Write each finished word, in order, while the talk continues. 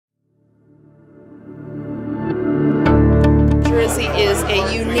is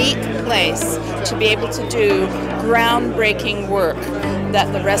a unique place to be able to do groundbreaking work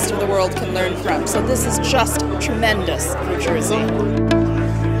that the rest of the world can learn from. So this is just tremendous for Jersey.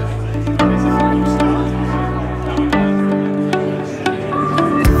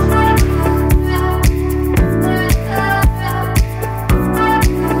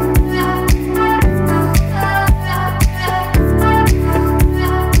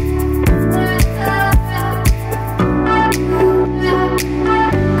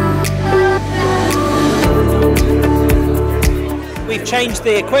 We've changed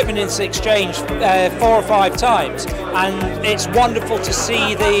the equipment in Xchange 4 or 5 times, and it's wonderful to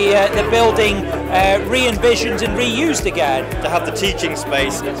see the building re-envisioned and reused again. To have the teaching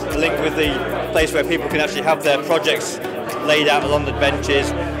space linked with the place where people can actually have their projects laid out along the benches,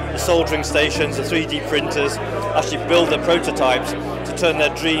 the soldering stations, the 3D printers, actually build their prototypes to turn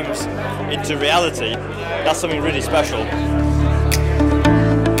their dreams into reality, that's something really special.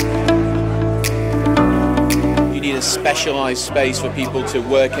 You need a specialised space for people to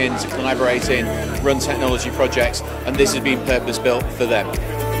work in, to collaborate in, run technology projects, and this has been purpose-built for them.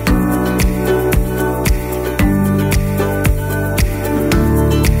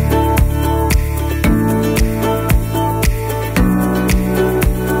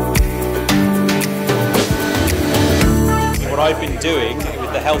 What I've been doing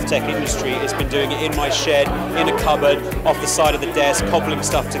with the health tech industry has been doing it in my shed, in a cupboard, off the side of the desk, cobbling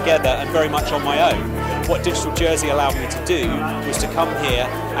stuff together, and very much on my own. What Digital Jersey allowed me to do was to come here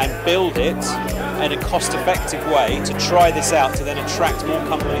and build it in a cost-effective way to try this out, to then attract more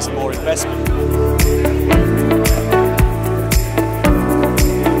companies and more investment.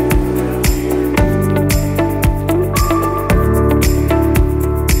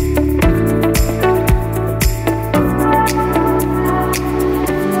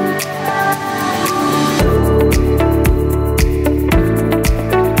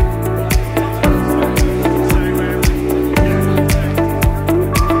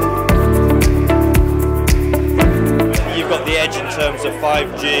 In terms of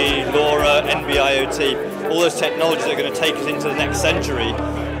 5G, LoRa, NB-IoT, all those technologies that are going to take us into the next century,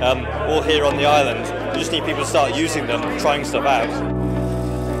 all here on the island. We just need people to start using them, trying stuff out.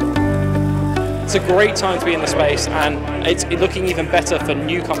 It's a great time to be in the space, and it's looking even better for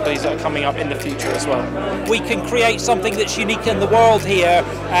new companies that are coming up in the future as well. We can create something that's unique in the world here,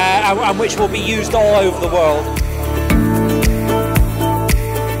 and which will be used all over the world.